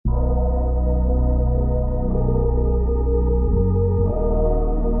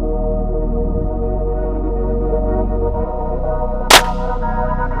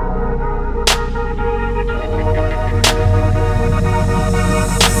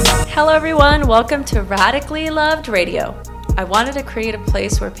Hello everyone, welcome to Radically Loved Radio. I wanted to create a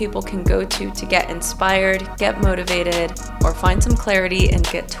place where people can go to get inspired, get motivated, or find some clarity and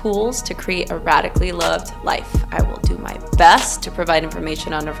get tools to create a radically loved life. I will do my best to provide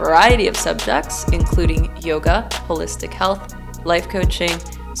information on a variety of subjects, including yoga, holistic health, life coaching,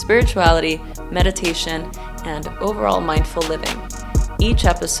 spirituality, meditation, and overall mindful living. Each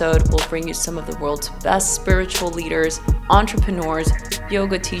episode will bring you some of the world's best spiritual leaders, entrepreneurs,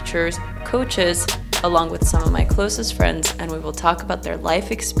 yoga teachers, coaches, along with some of my closest friends, and we will talk about their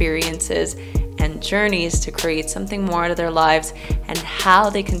life experiences and journeys to create something more out of their lives and how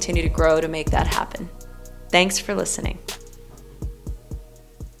they continue to grow to make that happen. Thanks for listening.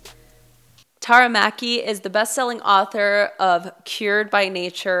 Tara Mackey is the best-selling author of Cured by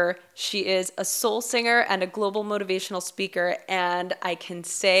Nature. She is a soul singer and a global motivational speaker, and I can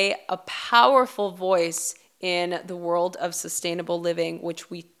say a powerful voice in the world of sustainable living, which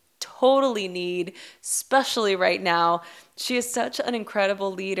we totally need, especially right now. She is such an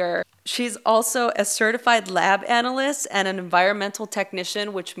incredible leader. She's also a certified lab analyst and an environmental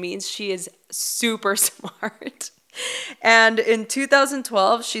technician, which means she is super smart. And in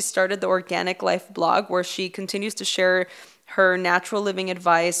 2012, she started the Organic Life blog, where she continues to share her natural living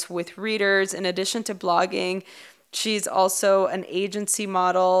advice with readers. In addition to blogging, she's also an agency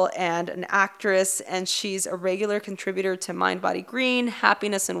model and an actress, and she's a regular contributor to Mind Body Green,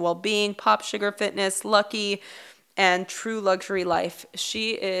 Happiness and Wellbeing, Pop Sugar Fitness, Lucky, and True Luxury Life.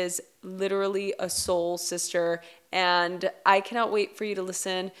 She is literally a soul sister, and I cannot wait for you to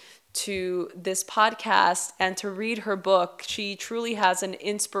listen to this podcast and to read her book. She truly has an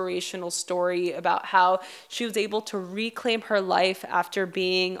inspirational story about how she was able to reclaim her life after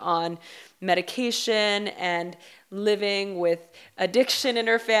being on medication and living with addiction in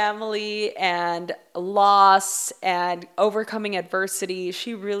her family and loss and overcoming adversity.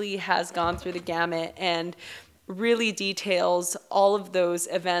 She really has gone through the gamut and really details all of those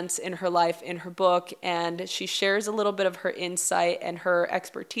events in her life in her book, and she shares a little bit of her insight and her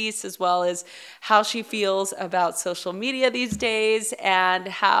expertise, as well as how she feels about social media these days and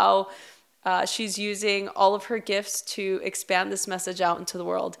how she's using all of her gifts to expand this message out into the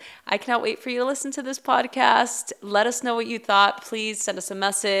world. I cannot wait for you to listen to this podcast. Let us know what you thought. Please send us a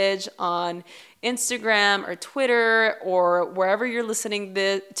message on Instagram or Twitter or wherever you're listening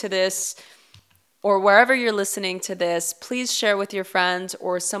to this. Or wherever you're listening to this, please share with your friends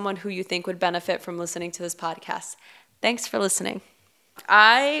or someone who you think would benefit from listening to this podcast. Thanks for listening.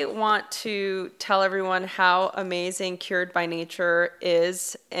 I want to tell everyone how amazing Cured by Nature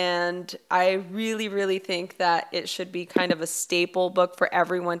is, and I really, really think that it should be kind of a staple book for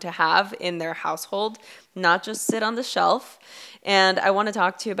everyone to have in their household, not just sit on the shelf. And I want to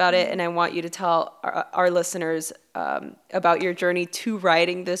talk to you about it, and I want you to tell our listeners about your journey to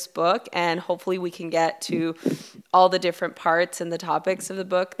writing this book, and hopefully we can get to all the different parts and the topics of the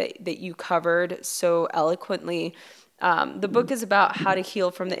book that you covered so eloquently. The book is about how to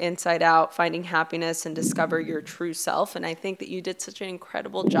heal from the inside out, finding happiness, and discover your true self. And I think that you did such an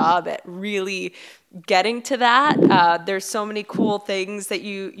incredible job at really getting to that. There's so many cool things that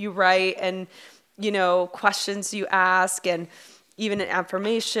you write and, questions you ask, and even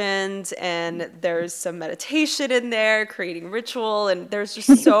affirmations, and there's some meditation in there, creating ritual, and there's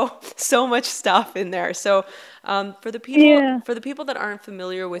just so much stuff in there. So for the people that aren't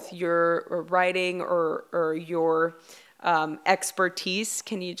familiar with your writing or your expertise,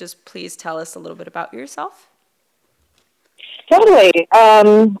 can you just please tell us a little bit about yourself? Totally.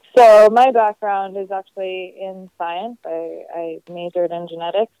 So my background is actually in science. I majored in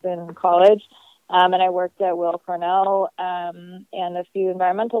genetics in college. And I worked at Weill Cornell and a few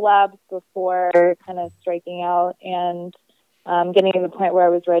environmental labs before kind of striking out and getting to the point where I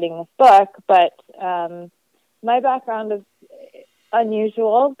was writing this book. But my background is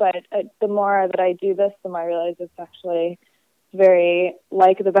unusual, but the more that I do this, the more I realize it's actually very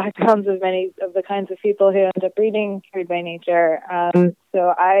like the backgrounds of many of the kinds of people who end up reading Cured by Nature.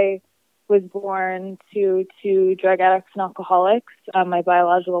 So I was born to drug addicts and alcoholics, my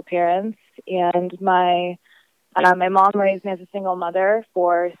biological parents. And my mom raised me as a single mother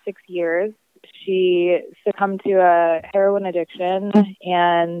for 6 years. She succumbed to a heroin addiction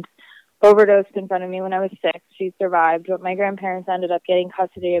and overdosed in front of me when I was 6. She survived, but my grandparents ended up getting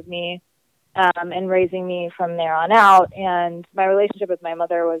custody of me and raising me from there on out. And my relationship with my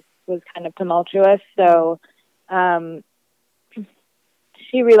mother was kind of tumultuous. So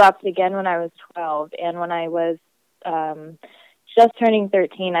she relapsed again when I was 12. And when I was just turning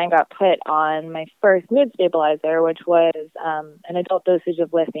 13, I got put on my first mood stabilizer, which was an adult dosage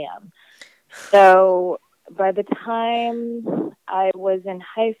of lithium. So by the time I was in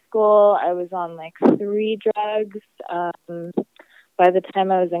high school, I was on like 3 drugs. By the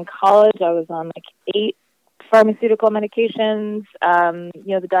time I was in college, I was on like 8 pharmaceutical medications.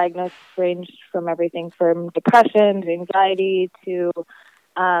 The diagnosis ranged from everything from depression to anxiety to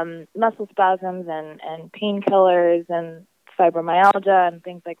muscle spasms and painkillers and fibromyalgia and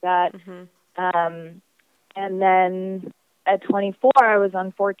things like that. And then at 24, I was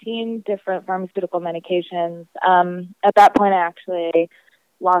on 14 different pharmaceutical medications. At that point, I actually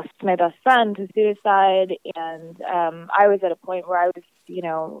lost my best friend to suicide, and I was at a point where I was,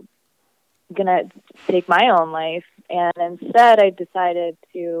 gonna take my own life. And instead, I decided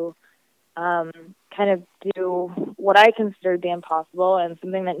to kind of do what I considered the impossible and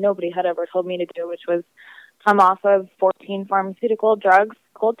something that nobody had ever told me to do, which was come off of 14 pharmaceutical drugs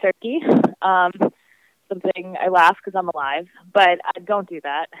cold turkey. Something I laugh because I'm alive, but I don't do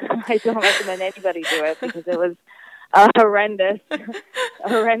that. I don't recommend anybody do it because it was a horrendous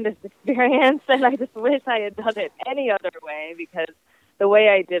experience, and I just wish I had done it any other way because the way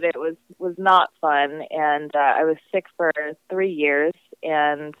I did it was not fun, and I was sick for 3 years,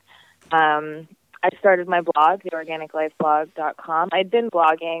 and I started my blog, theorganiclifeblog.com. I'd been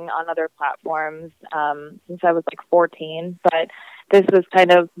blogging on other platforms since I was like 14, but this was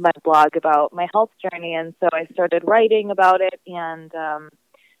kind of my blog about my health journey, and so I started writing about it, and a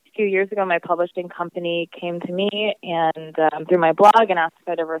few years ago, my publishing company came to me and through my blog and asked if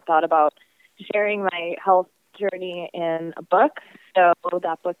I'd ever thought about sharing my health journey in a book. So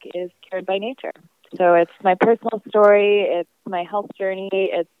that book is Cured by Nature. So it's my personal story, it's my health journey,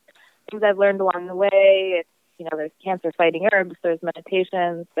 it's things I've learned along the way. It's, there's cancer-fighting herbs, there's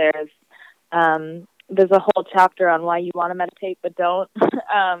meditations, there's a whole chapter on why you want to meditate but don't,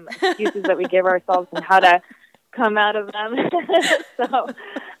 excuses that we give ourselves and how to come out of them.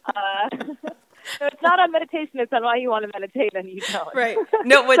 So it's not on meditation, it's on why you want to meditate and you don't. Right.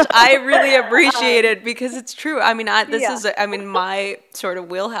 No, which I really appreciated because it's true. I mean, this is my sort of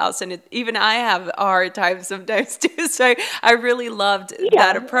wheelhouse, and even I have a hard time sometimes too. So I really loved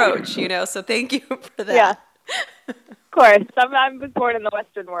that approach, so thank you for that. Yeah. Of course. I was born in the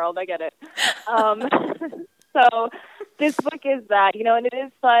Western world. I get it. So this book is that, and it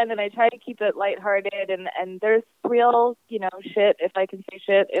is fun, and I try to keep it lighthearted, and there's real, shit, if I can say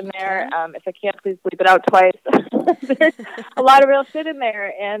shit, in there. If I can't, please bleep it out twice. There's a lot of real shit in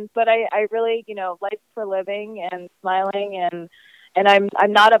there, but I really, life's for living and smiling, and I'm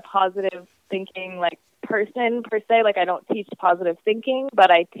not a positive thinking, like, person per se. Like, I don't teach positive thinking,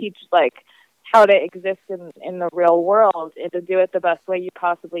 but I teach, like, how to exist in the real world and to do it the best way you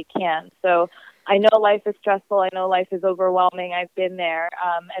possibly can. So I know life is stressful. I know life is overwhelming. I've been there.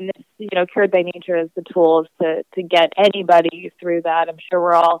 And this, Cured by Nature is the tools to get anybody through that. I'm sure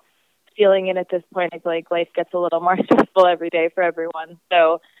we're all feeling it at this point. I feel like life gets a little more stressful every day for everyone.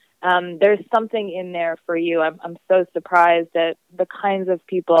 So there's something in there for you. I'm so surprised at the kinds of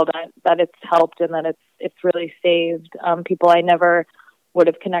people that it's helped and that it's really saved. People I never would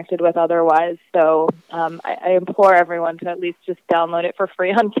have connected with otherwise. So I implore everyone to at least just download it for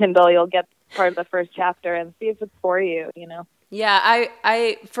free on Kindle. You'll get part of the first chapter and see if it's for you, Yeah,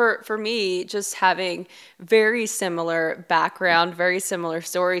 I for me, just having very similar background, very similar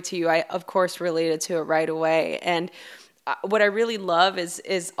story to you, I of course related to it right away. And what I really love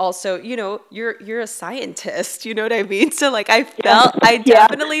is also, you're a scientist, you know what I mean? So like I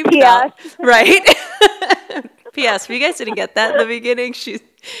definitely felt, right? P.S. If you guys didn't get that in the beginning,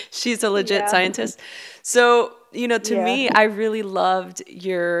 she's a legit scientist. So, to me, I really loved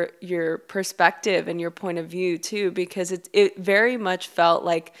your perspective and your point of view too, because it very much felt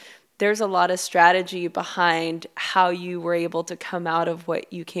like there's a lot of strategy behind how you were able to come out of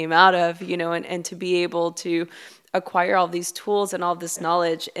what you came out of, and to be able to acquire all these tools and all this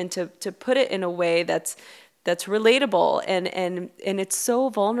knowledge and to put it in a way that's relatable and it's so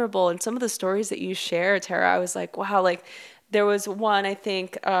vulnerable. And some of the stories that you share, Tara, I was like, wow, like there was one, I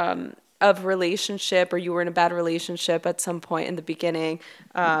think, of relationship, or you were in a bad relationship at some point in the beginning,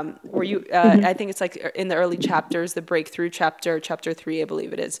 where you, I think it's like in the early chapters, the breakthrough chapter 3, I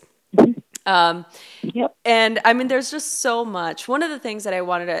believe it is. Yep. And I mean, there's just so much. One of the things that I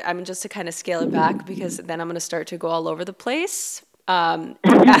wanted to, just to kind of scale it back, because then I'm going to start to go all over the place,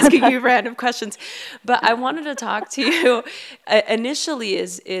 asking you random questions. But I wanted to talk to you initially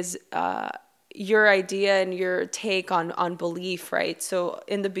is your idea and your take on belief, right? So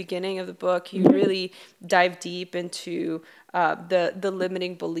in the beginning of the book, you really dive deep into the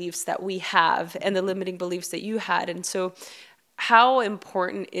limiting beliefs that we have and the limiting beliefs that you had. And so how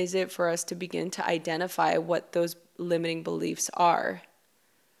important is it for us to begin to identify what those limiting beliefs are?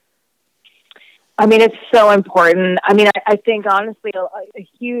 I mean, it's so important. I mean, I think honestly, a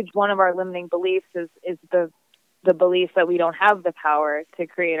huge one of our limiting beliefs is the belief that we don't have the power to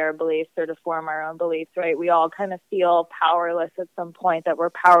create our beliefs or to form our own beliefs, right? We all kind of feel powerless at some point, that we're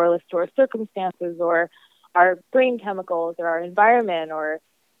powerless to our circumstances or our brain chemicals or our environment or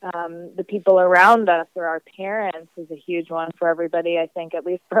the people around us or our parents is a huge one for everybody. I think at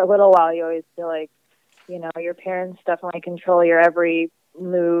least for a little while, you always feel like, your parents definitely control your every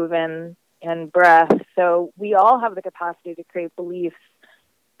move and breath. So we all have the capacity to create beliefs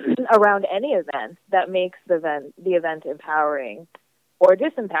around any event that makes the event empowering or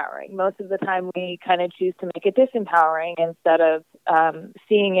disempowering. Most of the time we kind of choose to make it disempowering instead of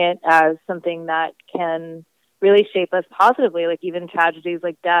seeing it as something that can really shape us positively, like even tragedies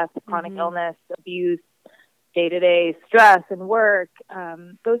like death, chronic illness, abuse, day-to-day stress and work.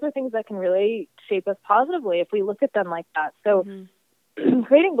 Those are things that can really shape us positively if we look at them like that. So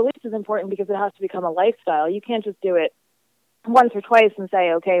creating beliefs is important because it has to become a lifestyle. You can't just do it once or twice and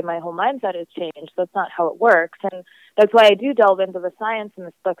say, okay, my whole mindset has changed. That's not how it works. And that's why I do delve into the science in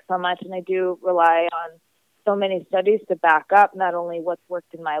this book so much, and I do rely on so many studies to back up not only what's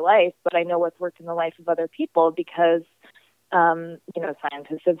worked in my life, but I know what's worked in the life of other people because,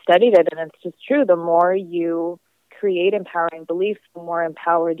 scientists have studied it, and it's just true. The more you create empowering beliefs, the more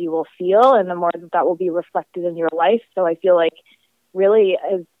empowered you will feel, and the more that will be reflected in your life. So I feel like really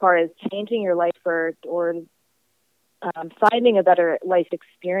as far as changing your life or finding a better life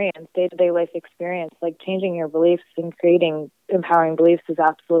experience, day-to-day life experience, like changing your beliefs and creating empowering beliefs is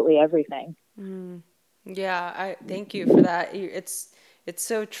absolutely everything. Yeah, I thank you for that. It's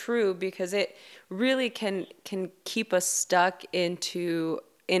so true because it really can keep us stuck in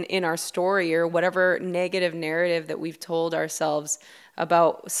our story or whatever negative narrative that we've told ourselves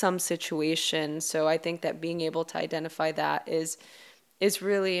about some situation. So I think that being able to identify that is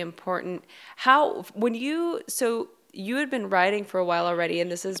really important. So you had been writing for a while already,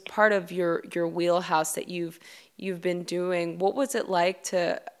 and this is part of your wheelhouse that you've been doing. What was it like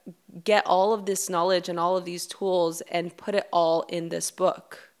to get all of this knowledge and all of these tools and put it all in this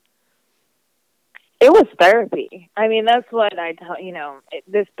book? It was therapy. I mean, that's what I tell,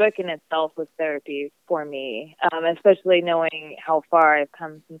 this book in itself was therapy for me, especially knowing how far I've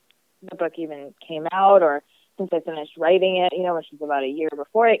come since the book even came out or since I finished writing it, which was about a year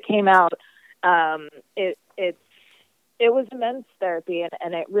before it came out. It was immense therapy,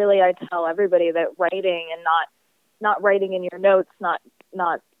 and it really, I tell everybody that writing and not writing in your notes, not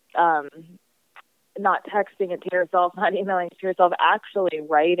texting it to yourself, not emailing it to yourself, actually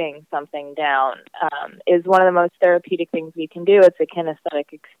writing something down is one of the most therapeutic things we can do. It's a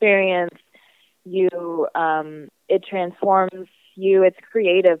kinesthetic experience. It transforms you. It's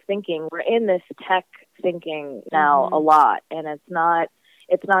creative thinking. We're in this tech thinking now a lot, and it's not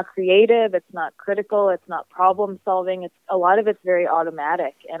creative, it's not critical, it's not problem solving. A lot of it's very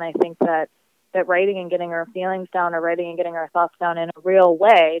automatic, and I think that writing and getting our feelings down, or writing and getting our thoughts down in a real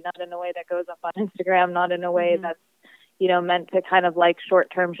way, not in a way that goes up on Instagram, not in a way that's meant to kind of like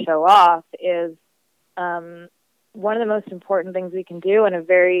short-term show off, is one of the most important things we can do, and a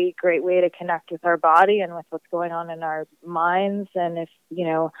very great way to connect with our body and with what's going on in our minds. And if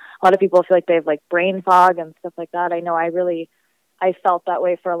a lot of people feel like they have like brain fog and stuff like that, I know I felt that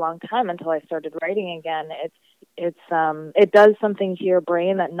way for a long time until I started writing again. It does something to your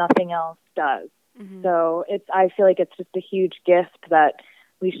brain that nothing else does. So I feel like it's just a huge gift that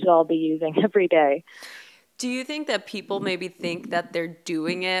we should all be using every day. Do you think that people maybe think that they're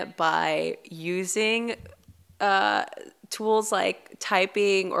doing it by using tools like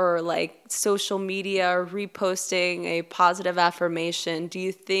typing or like social media or reposting a positive affirmation? Do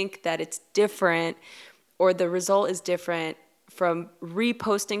you think that it's different, or the result is different from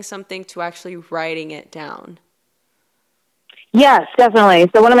reposting something to actually writing it down? Yes, definitely.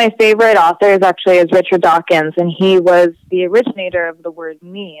 So one of my favorite authors actually is Richard Dawkins, and he was the originator of the word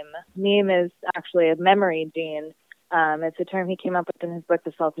meme. Meme is actually a memory gene. It's a term he came up with in his book,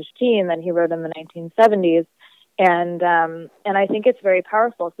 The Selfish Gene, that he wrote in the 1970s. And I think it's very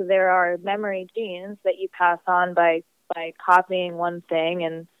powerful. So there are memory genes that you pass on by copying one thing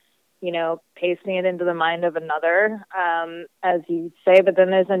and pasting it into the mind of another, as you say. But then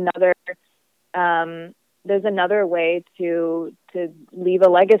there's another way to leave a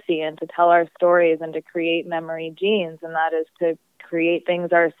legacy and to tell our stories and to create memory genes, and that is to create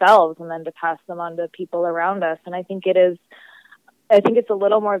things ourselves and then to pass them on to people around us. And I think it's a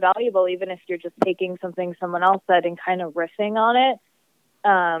little more valuable, even if you're just taking something someone else said and kind of riffing on it.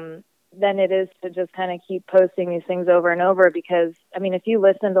 than it is to just kind of keep posting these things over and over. Because, I mean, if you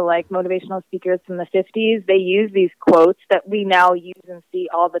listen to like motivational speakers from the 50s, they use these quotes that we now use and see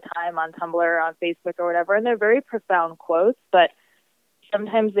all the time on Tumblr, on Facebook or whatever. And they're very profound quotes, but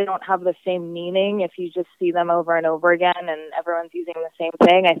sometimes they don't have the same meaning if you just see them over and over again and everyone's using the same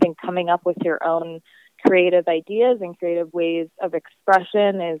thing. I think coming up with your own creative ideas and creative ways of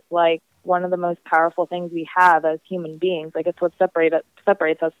expression is like one of the most powerful things we have as human beings. Like, it's what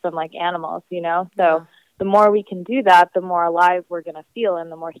separates us from like animals, you know? So the more we can do that, the more alive we're going to feel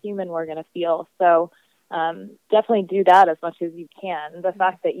and the more human we're going to feel. So definitely do that as much as you can. The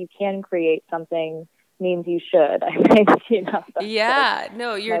fact that you can create something means you should, I think, you know. Yeah,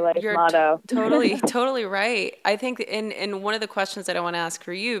 no, you're motto. totally right. I think in one of the questions that I want to ask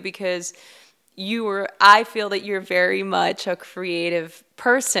for you, because I feel that you're very much a creative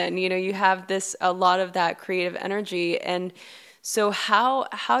person. You know, you have a lot of that creative energy. And so how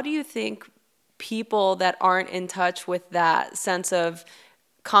do you think people that aren't in touch with that sense of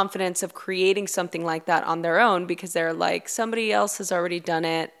confidence of creating something like that on their own, because they're like, somebody else has already done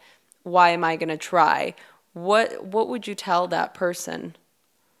it, why am I going to try? What would you tell that person?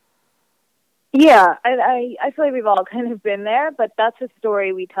 Yeah, I feel like we've all kind of been there, but that's a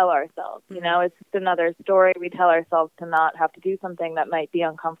story we tell ourselves. You know, it's just another story we tell ourselves to not have to do something that might be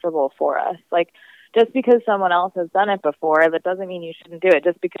uncomfortable for us. Like, just because someone else has done it before, that doesn't mean you shouldn't do it.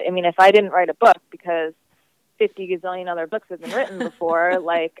 Just because, I mean, if I didn't write a book because 50 gazillion other books have been written before,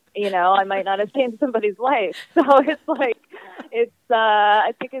 like, you know, I might not have changed somebody's life. So it's like,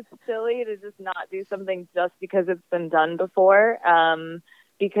 I think it's silly to just not do something just because it's been done before.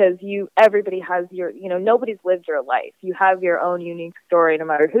 Because everybody has nobody's lived your life. You have your own unique story no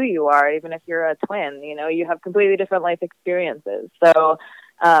matter who you are, even if you're a twin, you know, you have completely different life experiences. So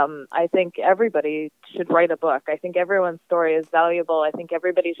I think everybody should write a book. I think everyone's story is valuable. I think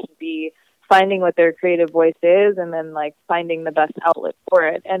everybody should be finding what their creative voice is and then like finding the best outlet for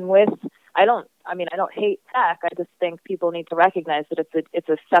it. And I don't hate tech. I just think people need to recognize that it's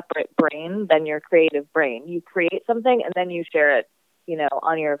a separate brain than your creative brain. You create something and then you share it, you know,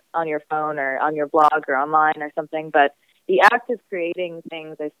 on your phone or on your blog or online or something. But the act of creating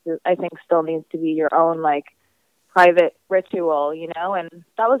things, I think, still needs to be your own like private ritual, you know. And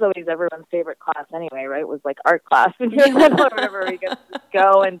that was always everyone's favorite class anyway, right? Was like art class when you were little or whatever. You get to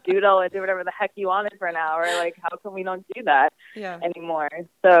go and doodle and do whatever the heck you wanted for an hour. Like, how come we don't do that anymore?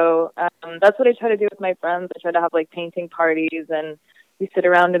 So that's what I try to do with my friends. I try to have like painting parties and we sit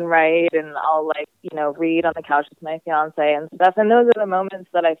around and write, and I'll like, you know, read on the couch with my fiance and stuff. And those are the moments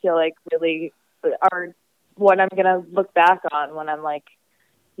that I feel like really are what I'm going to look back on when I'm like,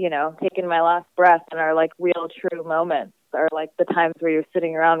 you know, taking my last breath, and are like real true moments, or like the times where you're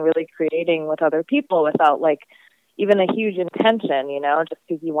sitting around really creating with other people without like even a huge intention, you know, just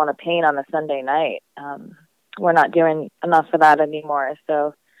because you want to paint on a Sunday night. We're not doing enough of that anymore.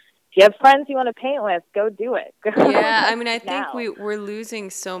 So if you have friends you want to paint with, go do it. Yeah, I mean, I think we're losing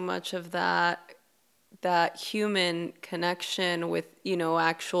so much of that human connection with, you know,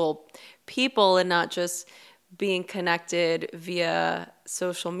 actual people, and not just being connected via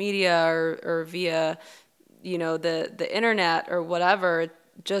social media or via, you know, the internet or whatever,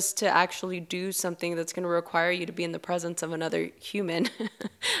 just to actually do something that's going to require you to be in the presence of another human,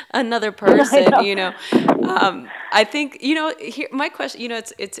 another person, you know. I think, you know, my question, you know,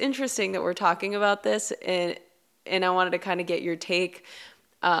 it's interesting that we're talking about this, and I wanted to kind of get your take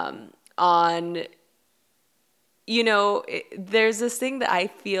on, you know, there's this thing that I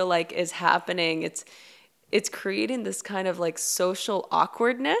feel like is happening. It's creating this kind of like social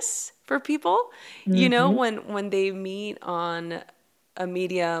awkwardness for people, you know, when they meet on a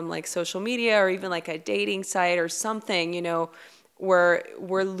medium like social media or even like a dating site or something, you know, where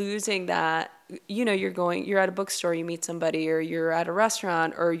we're losing that, you know, you're at a bookstore, you meet somebody, or you're at a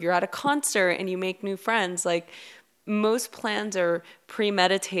restaurant, or you're at a concert and you make new friends. Like, most plans are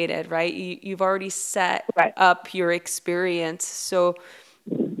premeditated, right? You've already set up your experience. So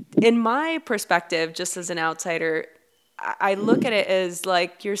in my perspective, just as an outsider, I look at it as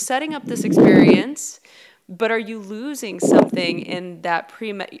like you're setting up this experience, but are you losing something in that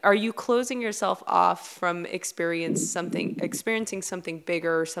are you closing yourself off from experiencing something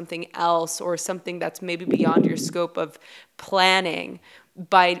bigger or something else, or something that's maybe beyond your scope of planning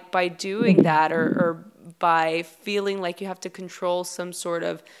by doing that, or by feeling like you have to control some sort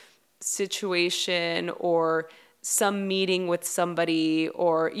of situation or some meeting with somebody,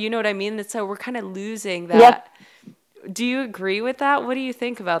 or, you know what I mean? That's how we're kind of losing that. Yep. Do you agree with that? What do you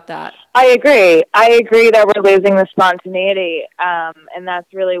think about that? I agree that we're losing the spontaneity. And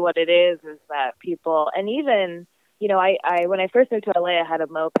that's really what it is that people, and even I when I first moved to LA, I had a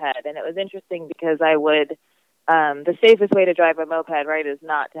moped, and it was interesting because I would the safest way to drive a moped, right, is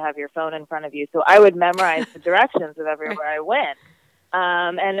not to have your phone in front of you. So I would memorize the directions of everywhere I went.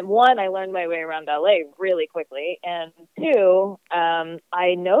 And one, I learned my way around LA really quickly. And two,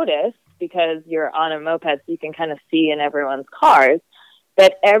 I noticed, because you're on a moped, so you can kind of see in everyone's cars,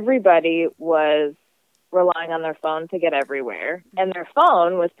 that everybody was relying on their phone to get everywhere. And their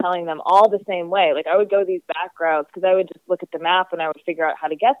phone was telling them all the same way. Like, I would go these back routes because I would just look at the map and I would figure out how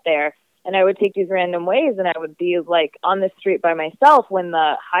to get there. And I would take these random ways, and I would be like on the street by myself when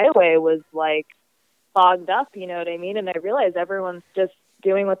the highway was like fogged up, you know what I mean? And I realized everyone's just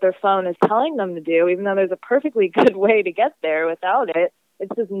doing what their phone is telling them to do, even though there's a perfectly good way to get there without it.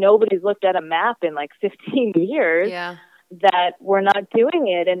 It's just nobody's looked at a map in like 15 years that we're not doing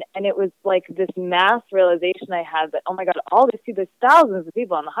it. And it was like this mass realization I had that, oh my God, there's thousands of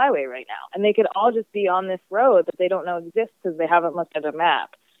people on the highway right now, and they could all just be on this road that they don't know exists because they haven't looked at a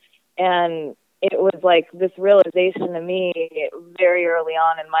map. And it was like this realization to me very early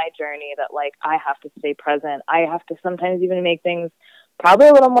on in my journey that, like, I have to stay present. I have to sometimes even make things probably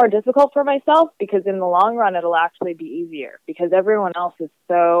a little more difficult for myself, because in the long run, it'll actually be easier, because everyone else is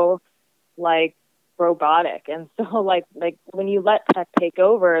so, like, robotic. And so, like when you let tech take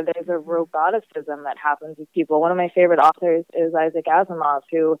over, there's a roboticism that happens with people. One of my favorite authors is Isaac Asimov,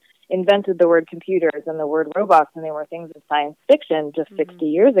 who invented the word computers and the word robots, and they were things of science fiction just 60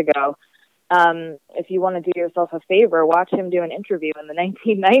 years ago. If you want to do yourself a favor, watch him do an interview in the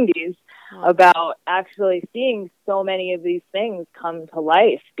 1990s about actually seeing so many of these things come to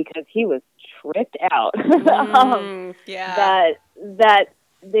life, because he was tripped out that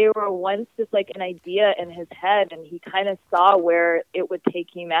they were once just like an idea in his head, and he kind of saw where it would take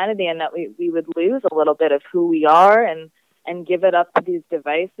humanity, and that we would lose a little bit of who we are and give it up to these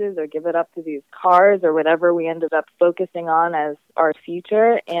devices, or give it up to these cars, or whatever we ended up focusing on as our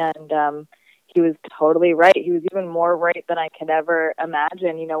future. And he was totally right. He was even more right than I could ever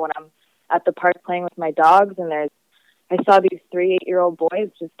imagine. You know, when I'm at the park playing with my dogs, and I saw these 3 8-year-old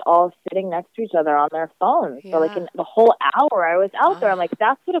boys just all sitting next to each other on their phones for like the whole hour I was out there. I'm like,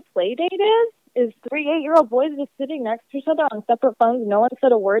 that's what a play date is 3 8-year-old boys just sitting next to each other on separate phones. No one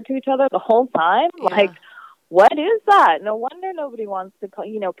said a word to each other the whole time. Like, what is that? No wonder nobody wants to call.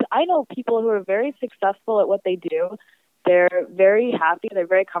 You know, I know people who are very successful at what they do. They're very happy. They're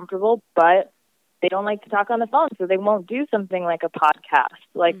very comfortable, but they don't like to talk on the phone, so they won't do something like a podcast,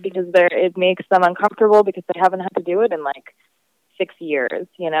 like, because it makes them uncomfortable, because they haven't had to do it in like 6 years,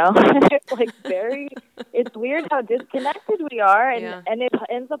 you know? It's like it's weird how disconnected we are, and it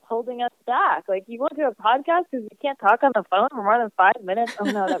ends up holding us back. Like, you won't do a podcast because you can't talk on the phone for more than 5 minutes. Oh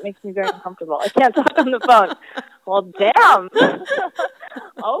no, that makes me very uncomfortable. I can't talk on the phone. Well, damn.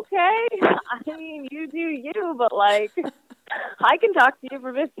 Okay. I mean, you do you, but like, I can talk to you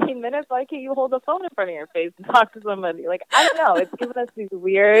for 15 minutes. Why can't you hold the phone in front of your face and talk to somebody? Like, I don't know. It's given us these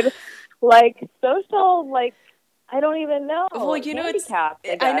weird, like, social, like, I don't even know. Well, you know,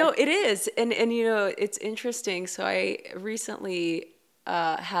 I know it is. And, you know, it's interesting. So I recently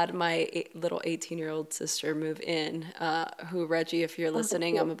had my little 18-year-old sister move in, who, Reggie, if you're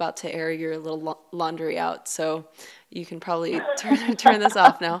listening, I'm about to air your little laundry out. So you can probably turn this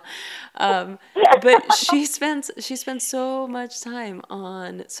off now. But she spends so much time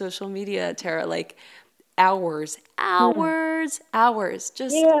on social media, Tara, like hours,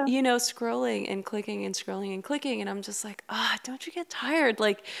 just, you know, scrolling and clicking and scrolling and clicking. And I'm just like, don't you get tired?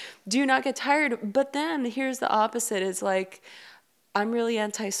 Like, do you not get tired? But then here's the opposite, is like, I'm really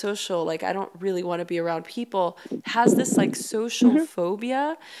antisocial. Like, I don't really want to be around people. Has this like social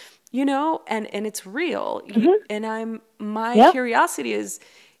phobia, you know, and it's real. And my curiosity is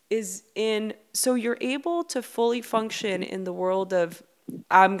in, so you're able to fully function in the world of,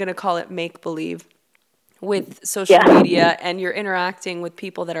 I'm going to call it make-believe, with social media, and you're interacting with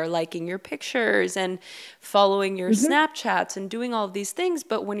people that are liking your pictures and following your Snapchats and doing all of these things.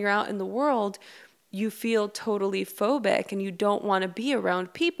 But when you're out in the world, you feel totally phobic and you don't want to be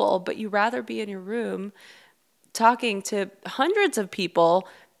around people, but you rather be in your room talking to hundreds of people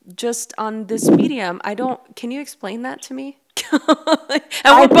just on this medium. Can you explain that to me?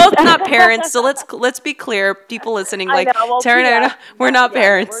 And we're both not parents, so let's be clear, people listening. Like, Tara and I, we're not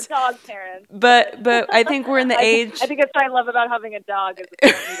parents. We're dog parents. But I think we're in the age. I think that's what I love about having a dog, is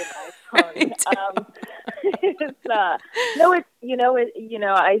you don't need a nice phone.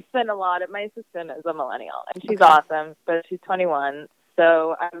 I spend a lot of, my assistant is a millennial, and she's awesome, but she's 21.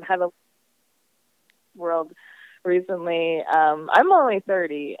 So I've had a world recently. I'm only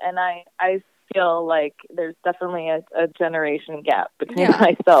 30, and I feel like there's definitely a generation gap between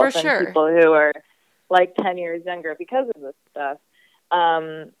myself and people who are like 10 years younger because of this stuff.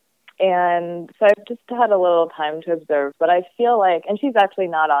 And so I've just had a little time to observe, but I feel like, and she's actually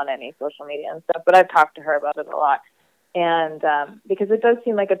not on any social media and stuff, but I've talked to her about it a lot. And because it does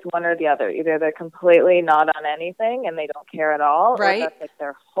seem like it's one or the other. Either they're completely not on anything and they don't care at all, right, or that's like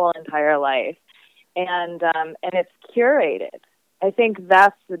their whole entire life. And it's curated. I think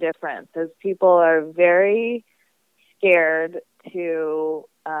that's the difference, is people are very scared to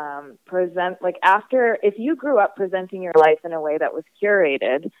present, like, after, if you grew up presenting your life in a way that was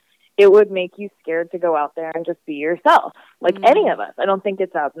curated, it would make you scared to go out there and just be yourself, like any of us. I don't think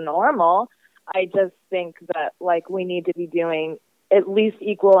it's abnormal. I just think that, like, we need to be doing at least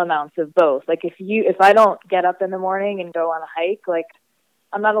equal amounts of both. Like, if I don't get up in the morning and go on a hike, like,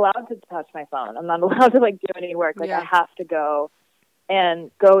 I'm not allowed to touch my phone. I'm not allowed to, like, do any work. Like, I have to go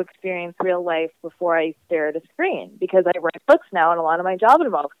experience real life before I stare at a screen, because I write books now and a lot of my job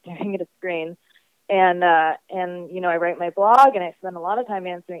involves staring at a screen. And you know, I write my blog and I spend a lot of time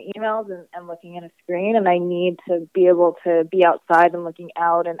answering emails and looking at a screen, and I need to be able to be outside and looking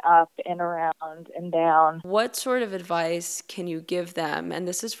out and up and around and down. What sort of advice can you give them? And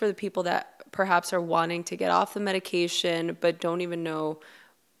this is for the people that perhaps are wanting to get off the medication but don't even know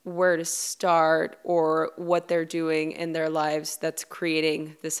where to start or what they're doing in their lives that's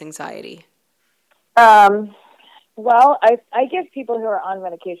creating this anxiety. Well, I give people who are on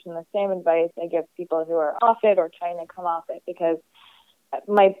medication the same advice I give people who are off it or trying to come off it, because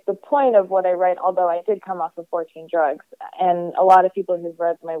the point of what I write, although I did come off of 14 drugs, and a lot of people who've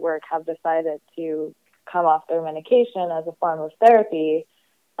read my work have decided to come off their medication as a form of therapy,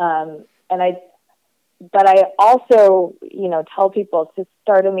 but I also, you know, tell people to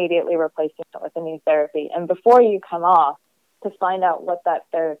start immediately replacing it with a new therapy, and before you come off, to find out what that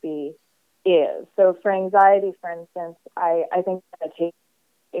therapy is. So for anxiety, for instance, I think meditation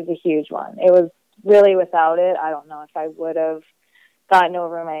is a huge one. It was really, without it, I don't know if I would have gotten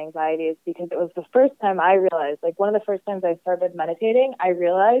over my anxieties, because it was the first time I realized, like, one of the first times I started meditating, I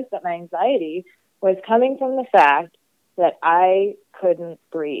realized that my anxiety was coming from the fact that I couldn't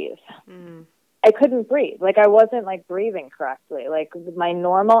breathe. I couldn't breathe. Like, I wasn't, like, breathing correctly. Like, my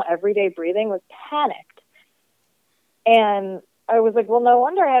normal everyday breathing was panicked. And I was like, well, no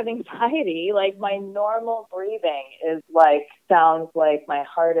wonder I have anxiety. Like, my normal breathing is like, sounds like my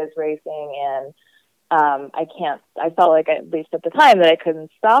heart is racing, and I felt like, at least at the time, that I couldn't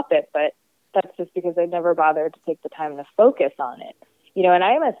stop it, but that's just because I never bothered to take the time to focus on it. You know, and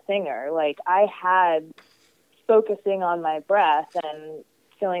I am a singer. Like, I had focusing on my breath and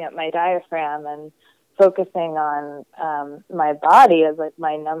filling up my diaphragm and focusing on my body as, like,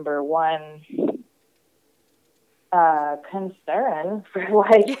 my number one concern for,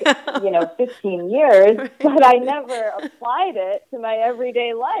 like, you know, 15 years, but I never applied it to my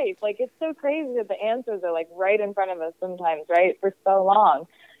everyday life. Like, it's so crazy that the answers are, like, right in front of us sometimes, right? For so long,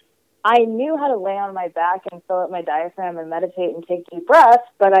 I knew how to lay on my back and fill up my diaphragm and meditate and take deep breaths,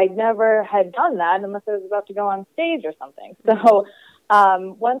 but I never had done that unless I was about to go on stage or something. So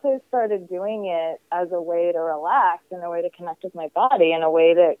once I started doing it as a way to relax and a way to connect with my body and a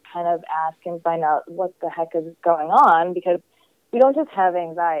way to kind of ask and find out what the heck is going on, because we don't just have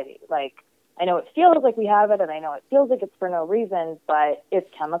anxiety. Like, I know it feels like we have it, and I know it feels like it's for no reason, but it's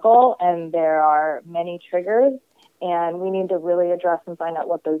chemical, and there are many triggers, and we need to really address and find out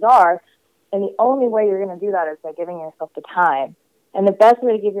what those are. And the only way you're going to do that is by giving yourself the time. And the best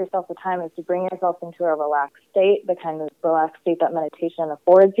way to give yourself the time is to bring yourself into a relaxed state, the kind of relaxed state that meditation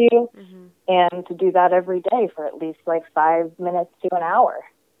affords you, and to do that every day for at least, like, 5 minutes to an hour.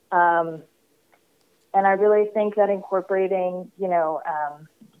 And I really think that incorporating, you know,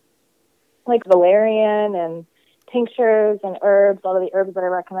 like valerian and tinctures and herbs, all of the herbs that I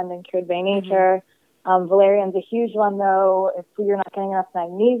recommend in Cured by Nature. Valerian's a huge one, though. If you're not getting enough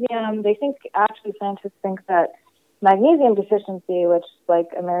magnesium, scientists think that magnesium deficiency, which, like,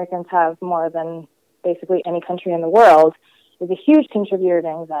 Americans have more than basically any country in the world, is a huge contributor to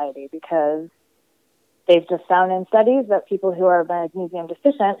anxiety, because they've just found in studies that people who are magnesium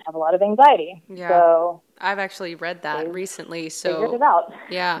deficient have a lot of anxiety. Yeah. So I've actually read that recently. So figured it out.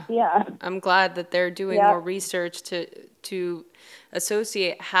 Yeah. Yeah. I'm glad that they're doing more research to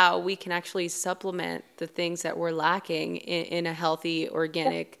associate how we can actually supplement the things that we're lacking in a healthy,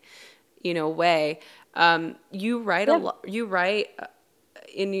 organic, you know, way. You write a lot. You write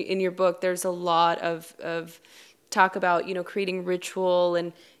in your book. There's a lot of talk about, you know, creating ritual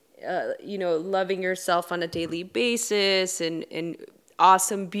and you know, loving yourself on a daily basis and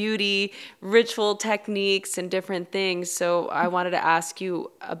awesome beauty ritual techniques and different things. So I wanted to ask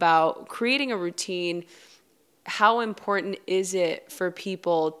you about creating a routine. how important is it for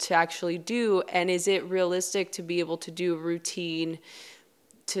people to actually do, and is it realistic to be able to do a routine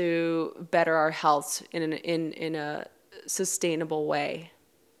to better our health in a sustainable way?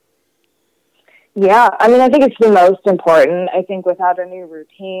 Yeah, I mean, I think it's the most important. I think without a new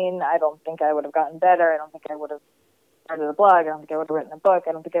routine, I don't think I would have gotten better. I don't think I would have started a blog. I don't think I would have written a book.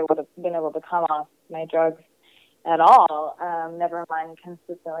 I don't think I would have been able to come off my drugs at all, never mind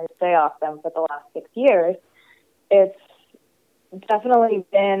consistently stay off them for the last 6 years. It's definitely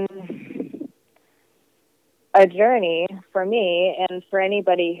been a journey for me and for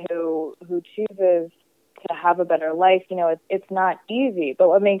anybody who chooses to have a better life. You know, it's not easy, but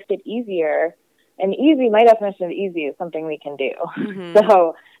what makes it easier, and easy, my definition of easy is something we can do. Mm-hmm.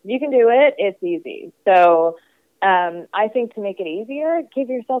 So if you can do it, it's easy. So I think to make it easier, give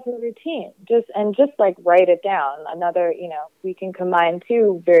yourself a routine. Just like write it down. Another, we can combine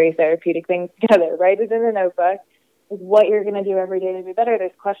two very therapeutic things together. Write it in a notebook. What you're going to do every day to be better.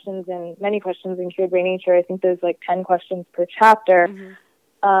 There's many questions in Cured by Nature. I think there's like 10 questions per chapter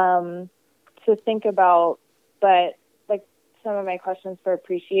to think about. But like some of my questions for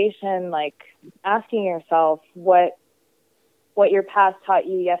appreciation, like asking yourself what your past taught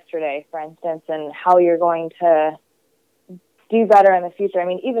you yesterday, for instance, and how you're going to do better in the future. I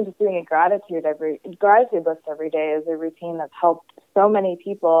mean, even just doing a gratitude list every day is a routine that's helped so many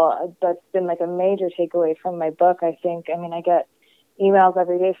people. That's been like a major takeaway from my book, I think. I mean, I get emails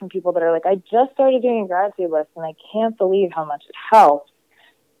every day from people that are like, I just started doing a gratitude list and I can't believe how much it helps.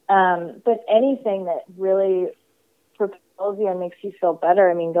 But anything that really propels you and makes you feel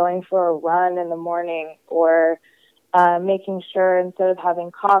better. I mean, going for a run in the morning, or making sure instead of having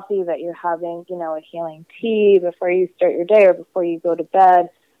coffee that you're having, a healing tea before you start your day or before you go to bed.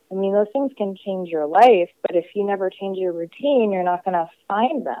 I mean, those things can change your life, but if you never change your routine, you're not going to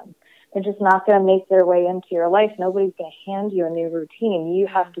find them. They're just not going to make their way into your life. Nobody's going to hand you a new routine. You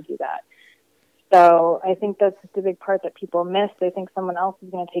have to do that. So I think that's just a big part that people miss. They think someone else is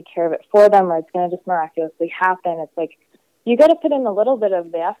going to take care of it for them, or it's going to just miraculously happen. It's like, you got to put in a little bit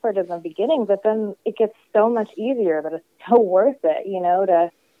of the effort in the beginning, but then it gets so much easier that it's so worth it,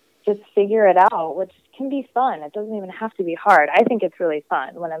 to just figure it out, which can be fun. It doesn't even have to be hard. I think it's really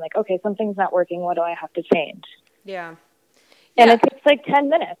fun when I'm like, okay, something's not working. What do I have to change? Yeah. And it takes like 10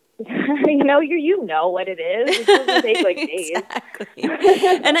 minutes. you know what it is. It doesn't take like days. Exactly.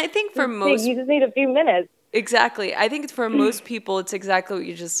 And I think for most... You just need a few minutes. Exactly. I think for most people, it's exactly what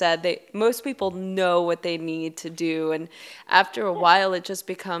you just said. Most people know what they need to do. And after a while, it just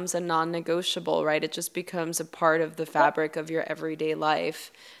becomes a non-negotiable, right? It just becomes a part of the fabric of your everyday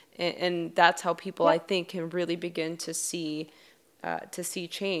life. And that's how people, I think, can really begin to see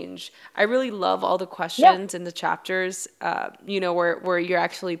change. I really love all the questions in the chapters, where you're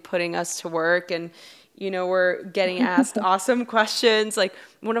actually putting us to work, and, we're getting asked awesome questions. Like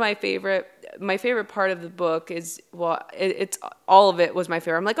one of my favorite part of the book is, it's all of it was my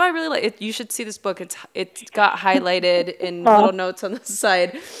favorite. I'm like, oh, I really like it. You should see this book. It's got highlighted in little notes on the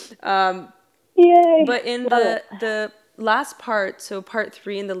side. Yay. But in the last part, so part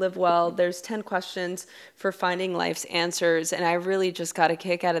 3 in the Live Well, there's 10 questions for finding life's answers. And I really just got a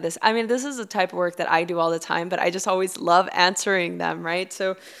kick out of this. I mean, this is the type of work that I do all the time, but I just always love answering them, right?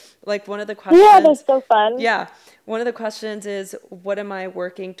 So like one of the questions... Yeah, that's so fun. Yeah. One of the questions is, what am I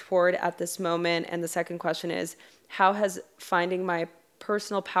working toward at this moment? And the second question is, how has finding my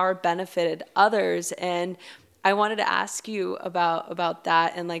personal power benefited others? And I wanted to ask you about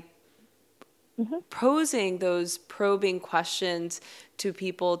that, and like posing those probing questions to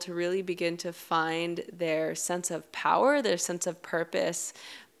people to really begin to find their sense of power, their sense of purpose.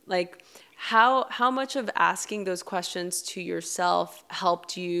 Like how much of asking those questions to yourself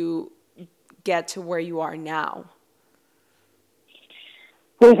helped you get to where you are now?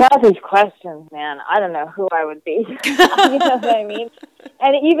 Without these questions, man, I don't know who I would be. You know what I mean?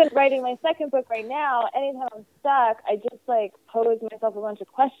 And even writing my second book right now, anytime I'm stuck, I just like pose myself a bunch of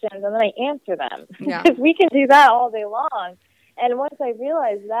questions and then I answer them. Yeah. Because we can do that all day long. And once I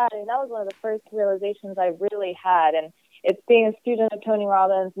realized that, and that was one of the first realizations I really had, and it's being a student of Tony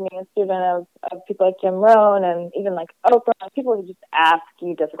Robbins, being a student of people like Jim Rohn, and even like Oprah, people who just ask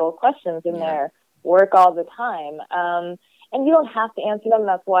you difficult questions in their work all the time. And you don't have to answer them.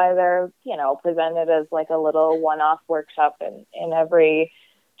 That's why they're, presented as like a little one-off workshop in every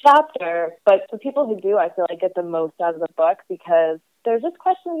chapter. But the people who do, I feel like, get the most out of the book, because they're just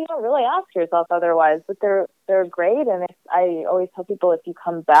questions you don't really ask yourself otherwise. But they're great. And I always tell people, if you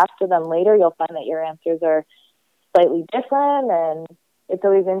come back to them later, you'll find that your answers are slightly different. And it's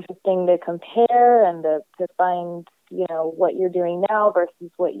always interesting to compare and to find, what you're doing now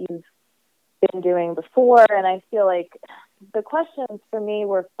versus what you've been doing before. And I feel like the questions for me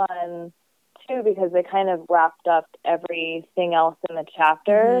were fun too, because they kind of wrapped up everything else in the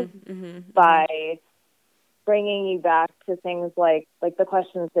chapter by bringing you back to things like the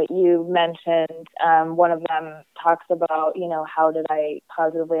questions that you mentioned. One of them talks about, how did I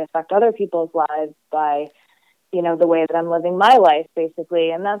positively affect other people's lives by, the way that I'm living my life,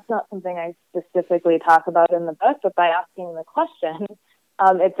 basically. And that's not something I specifically talk about in the book, but by asking the question,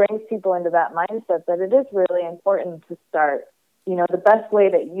 it brings people into that mindset that it is really important to start. The best way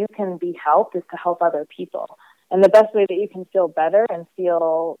that you can be helped is to help other people. And the best way that you can feel better and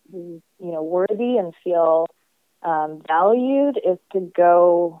feel, worthy and feel valued is to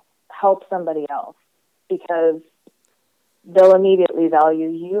go help somebody else, because they'll immediately value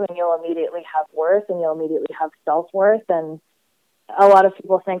you, and you'll immediately have worth, and you'll immediately have self-worth. And a lot of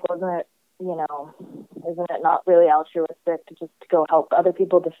people think, well, isn't it not really altruistic to just go help other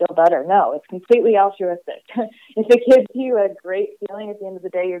people to feel better? No, it's completely altruistic. If it gives you a great feeling at the end of the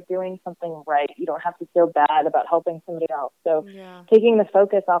day, you're doing something right. You don't have to feel bad about helping somebody else. So taking the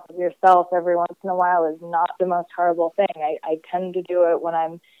focus off of yourself every once in a while is not the most horrible thing. I tend to do it when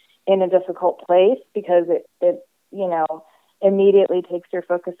I'm in a difficult place, because it immediately takes your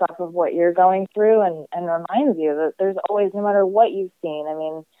focus off of what you're going through and reminds you that there's always, no matter what you've seen. I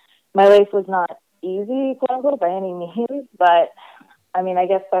mean, my life was not easy, quote unquote, by any means, but I mean, I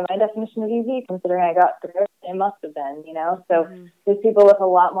guess by my definition of easy, considering I got through it, it must have been, So there's people with a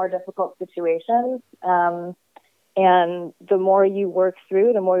lot more difficult situations, and the more you work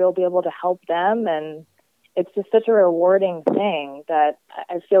through, the more you'll be able to help them. And it's just such a rewarding thing that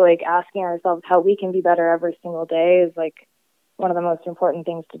I feel like asking ourselves how we can be better every single day is like one of the most important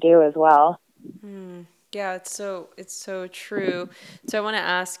things to do as well. Yeah, it's so true. So I want to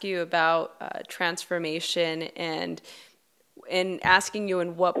ask you about transformation, and asking you,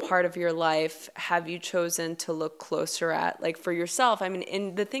 in what part of your life have you chosen to look closer at, like for yourself? I mean,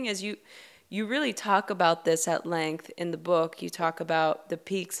 and the thing is, you really talk about this at length in the book. You talk about the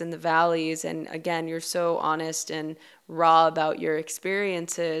peaks and the valleys, and again, you're so honest and raw about your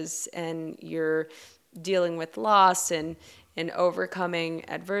experiences, and you're dealing with loss and overcoming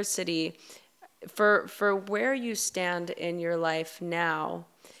adversity. For where you stand in your life now,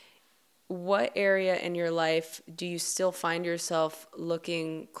 what area in your life do you still find yourself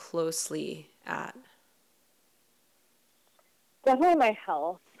looking closely at? Definitely my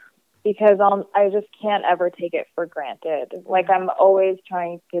health, because I just can't ever take it for granted. Like, I'm always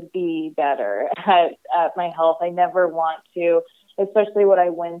trying to be better at my health. I never want to, especially what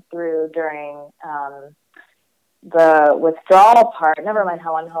I went through during the withdrawal part, never mind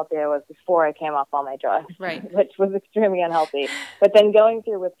how unhealthy I was before I came off all my drugs, right, which was extremely unhealthy. But then going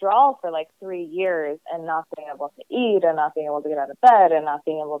through withdrawal for like 3 years and not being able to eat, and not being able to get out of bed, and not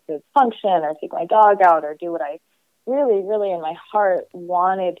being able to function or take my dog out or do what I really, really in my heart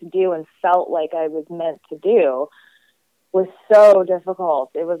wanted to do and felt like I was meant to do, was so difficult.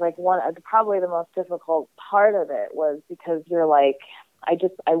 It was like probably the most difficult part of it, was because you're like, I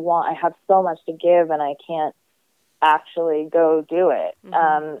have so much to give, and I can't actually go do it.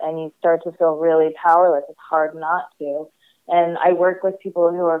 And you start to feel really powerless. It's hard not to. And I work with people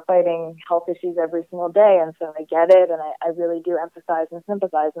who are fighting health issues every single day, and so I get it, and I really do empathize and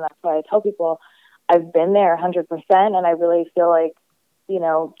sympathize, and that's why I tell people I've been there 100%, and I really feel like,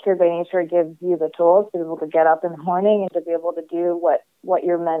 Cured by Nature gives you the tools to be able to get up in the morning and to be able to do what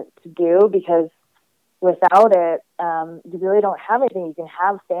you're meant to do, because without it, you really don't have anything. You can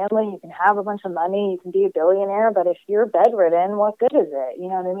have family, you can have a bunch of money, you can be a billionaire, but if you're bedridden, what good is it? You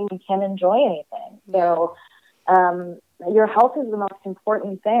know what I mean? You can't enjoy anything. So your health is the most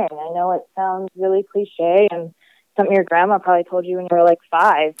important thing. I know it sounds really cliche, and something your grandma probably told you when you were like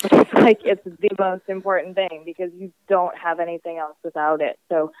 5, but it's like, it's the most important thing, because you don't have anything else without it.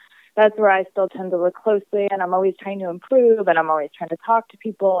 So that's where I still tend to look closely, and I'm always trying to improve, and I'm always trying to talk to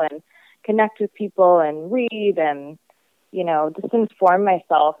people and connect with people and read and, just inform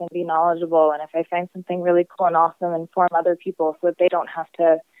myself and be knowledgeable. And if I find something really cool and awesome, inform other people so that they don't have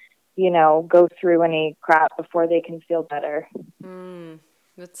to, go through any crap before they can feel better.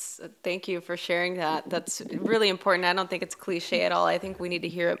 Thank you for sharing that. That's really important. I don't think it's cliche at all. I think we need to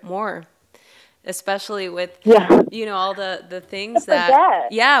hear it more, especially with, all the things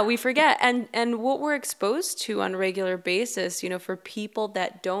that, we forget. And what we're exposed to on a regular basis, for people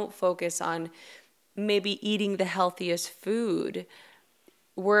that don't focus on maybe eating the healthiest food,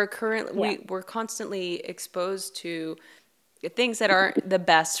 we're constantly exposed to things that aren't the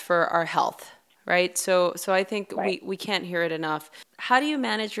best for our health. right? So I think Right. we can't hear it enough. How do you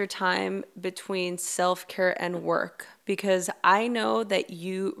manage your time between self-care and work? Because I know that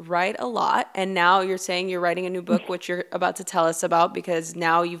you write a lot, and now you're saying you're writing a new book, which you're about to tell us about, because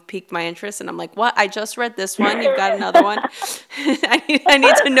now you've piqued my interest, and I'm like, what? I just read this one. You've got another one. I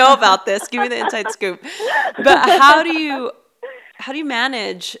need to know about this. Give me the inside scoop. But how do you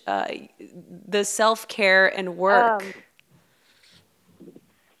manage the self-care and work? um,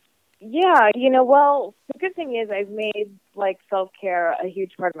 yeah, well, the good thing is I've made like self-care a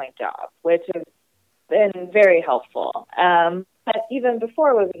huge part of my job, which has been very helpful. But even before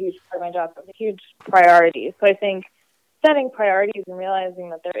it was a huge part of my job, it was a huge priority. So I think setting priorities and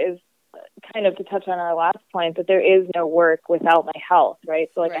realizing that there is, kind of to touch on our last point, that there is no work without my health, right?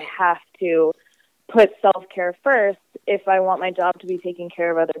 So like Right. I have to put self-care first if I want my job to be taking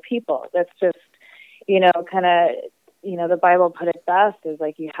care of other people. That's just, kind of, the Bible put it best is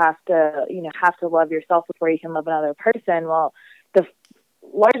like you have to love yourself before you can love another person. Well, the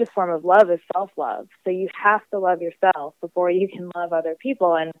largest form of love is self-love. So you have to love yourself before you can love other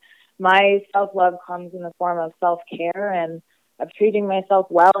people. And my self-love comes in the form of self-care and of treating myself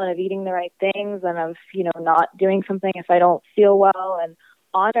well and of eating the right things and of, not doing something if I don't feel well and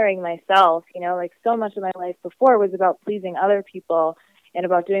honoring myself. Like so much of my life before was about pleasing other people and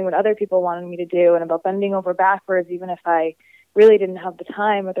about doing what other people wanted me to do and about bending over backwards even if I really didn't have the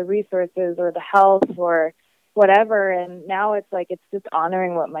time or the resources or the health or whatever. And now it's like it's just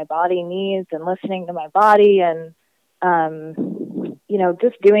honoring what my body needs and listening to my body. And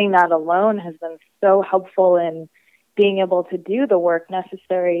just doing that alone has been so helpful in being able to do the work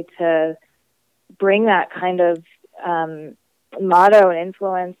necessary to bring that kind of motto and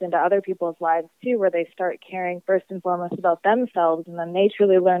influence into other people's lives too, where they start caring first and foremost about themselves, and then they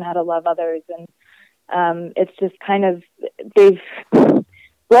truly learn how to love others. And it's just kind of, they've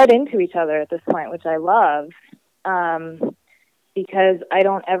bled into each other at this point, which I love, because I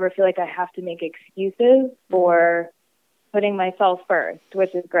don't ever feel like I have to make excuses for putting myself first,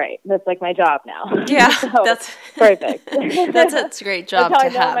 which is great. That's like my job now. Yeah, so, that's perfect. that's a great job That's how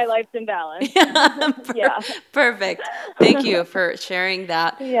to I know have. my life's in balance. Yeah. Perfect. Thank you for sharing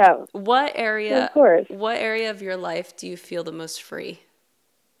that. Yeah. What area, Of course. what area of your life do you feel the most free?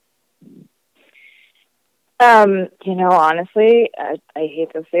 Honestly, I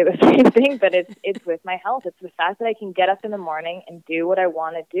hate to say the same thing, but it's with my health. It's the fact that I can get up in the morning and do what I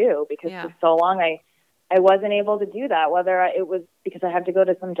want to do, because Yeah. for so long I wasn't able to do that, whether it was because I had to go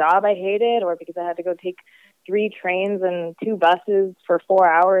to some job I hated or because I had to go take 3 trains and 2 buses for 4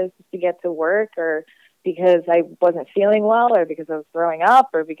 hours to get to work, or because I wasn't feeling well, or because I was throwing up,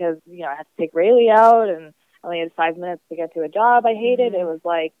 or because, I had to take Rayleigh out and I only had 5 minutes to get to a job I hated. It was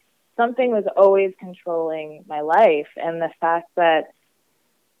like something was always controlling my life. And the fact that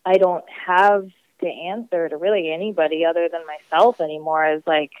I don't have to answer to really anybody other than myself anymore is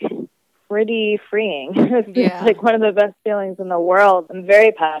like pretty freeing. It's just like one of the best feelings in the world. I'm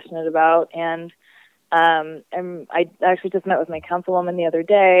very passionate about, and I actually just met with my councilwoman the other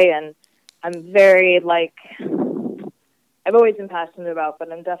day, and I'm very I've always been passionate about,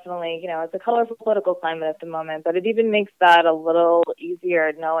 but I'm definitely, it's a colorful political climate at the moment, but it even makes that a little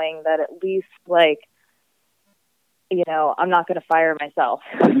easier knowing that at least I'm not going to fire myself.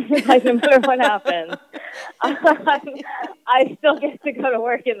 Like, no matter what happens, I still get to go to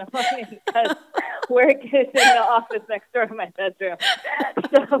work in the morning because work is in the office next door to my bedroom.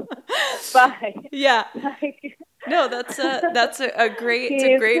 So, bye. Yeah. No, that's a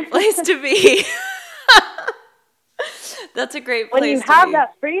great place to be. That's a great place when you to have be.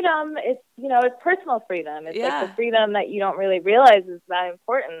 that freedom, it's personal freedom. It's like the freedom that you don't really realize is that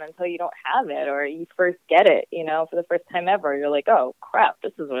important until you don't have it, or you first get it, for the first time ever. You're like, oh crap,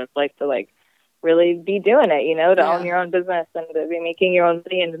 this is what it's like to really be doing it, to own your own business and to be making your own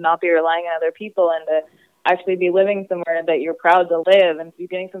money and to not be relying on other people and to actually be living somewhere that you're proud to live and to be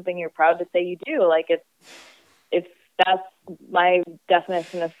doing something you're proud to say you do. Like that's my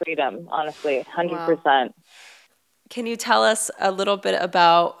definition of freedom, honestly, 100%. Wow. Can you tell us a little bit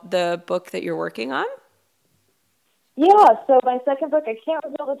about the book that you're working on? Yeah, so my second book, I can't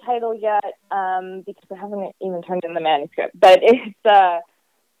reveal the title yet because I haven't even turned in the manuscript. But I'm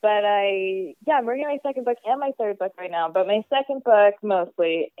working on my second book and my third book right now. But my second book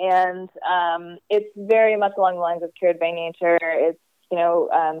mostly, and it's very much along the lines of Cured by Nature. It's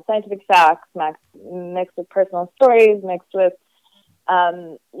scientific facts mixed with personal stories, mixed with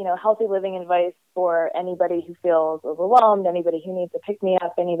healthy living advice for anybody who feels overwhelmed, anybody who needs a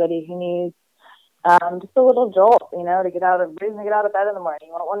pick-me-up, anybody who needs just a little jolt, to get out of bed in the morning.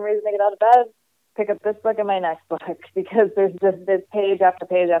 You want one reason to get out of bed? Pick up this book and my next book, because there's just this page after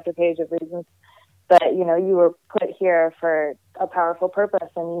page after page of reasons that, you know, you were put here for a powerful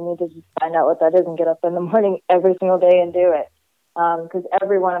purpose, and you need to just find out what that is and get up in the morning every single day and do it. Because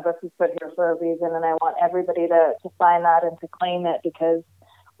every one of us is put here for a reason, and I want everybody to find that and to claim it, because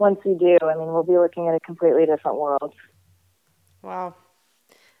once we do, I mean, we'll be looking at a completely different world. Wow.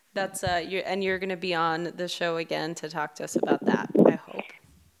 That's you're going to be on the show again to talk to us about that, I hope.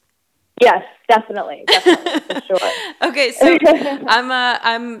 Yes, definitely, for sure. Okay, so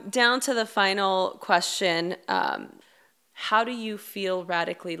I'm down to the final question. How do you feel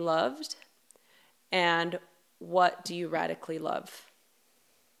radically loved, and what do you radically love?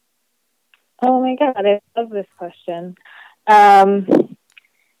 Oh my God, I love this question. I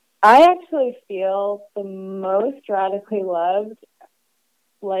actually feel the most radically loved,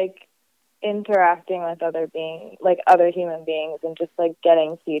 like, interacting with other human beings, and just like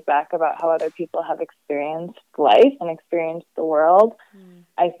getting feedback about how other people have experienced life and experienced the world.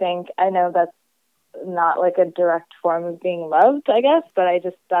 I know that's not like a direct form of being loved, I guess, but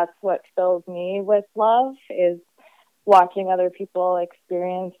that's what fills me with love, is watching other people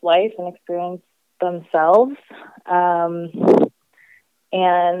experience life and experience themselves.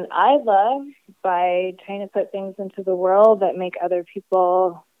 And I love by trying to put things into the world that make other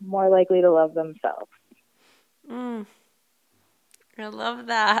people more likely to love themselves. I love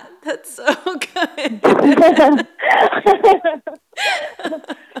that. That's so good.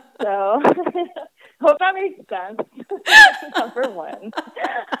 So, hope that makes sense. Number one.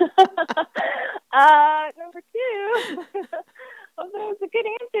 Number two, hope that was a good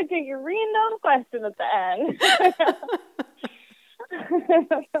answer to your random question at the end.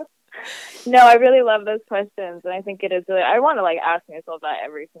 No, I really love those questions, and I think it is really, I want to ask myself that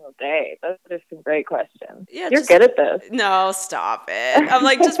every single day. Those are some great questions. Yeah, you're good at this. No, stop it. I'm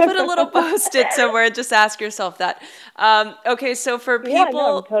just put a little post-it somewhere and just ask yourself that. Okay, so for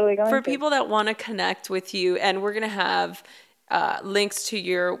people, people that want to connect with you, and we're going to have links to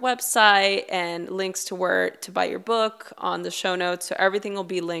your website and links to where to buy your book on the show notes, so everything will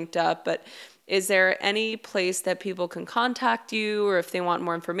be linked up. But is there any place that people can contact you, or if they want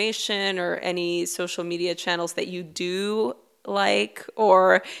more information, or any social media channels that you do like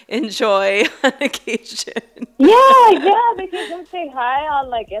or enjoy on occasion? Yeah, they can come say hi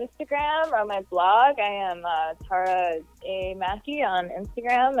on Instagram or my blog. I am Tara A. Mackey on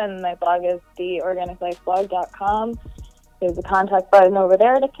Instagram, and my blog is theorganiclifeblog.com. There's a contact button over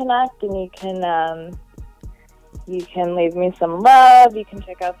there to connect, and you can leave me some love. You can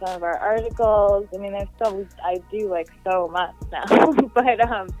check out some of our articles. I mean, I do so much now. But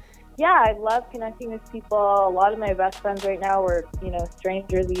yeah, I love connecting with people. A lot of my best friends right now were,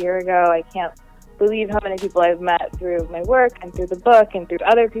 strangers a year ago. I can't believe how many people I've met through my work and through the book and through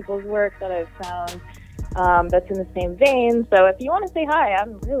other people's work that I've found that's in the same vein. So if you want to say hi,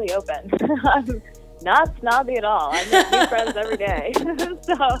 I'm really open. I'm not snobby at all. I make new friends every day.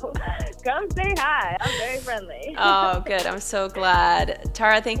 So come say hi. I'm very friendly. Oh, good. I'm so glad.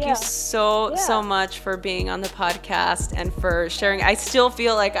 Tara, thank you so much for being on the podcast and for sharing. I still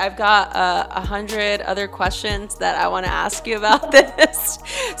feel like I've got 100 other questions that I want to ask you about this.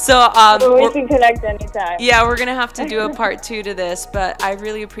 So we can connect anytime. Yeah, we're going to have to do a part 2 to this, but I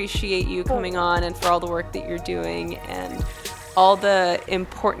really appreciate you coming on and for all the work that you're doing and all the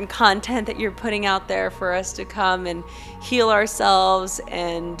important content that you're putting out there for us to come and heal ourselves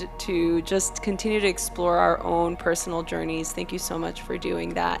and to just continue to explore our own personal journeys. Thank you so much for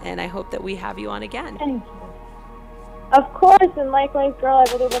doing that, and I hope that we have you on again. Thank you. Of course, and likewise, girl,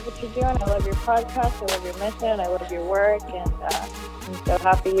 I really love what you're doing. I love your podcast. I love your mission. I love your work, and I'm so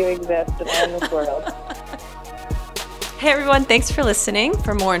happy you exist and are in this world. Hey everyone, thanks for listening.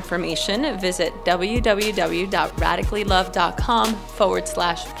 For more information, visit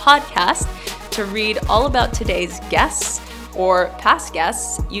www.radicallylove.com/podcast to read all about today's guests or past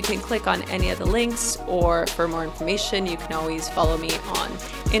guests. You can click on any of the links, or for more information, you can always follow me on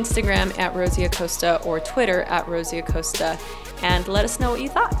Instagram @Rosie Acosta or Twitter @Rosie Acosta, and let us know what you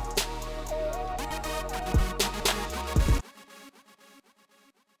thought.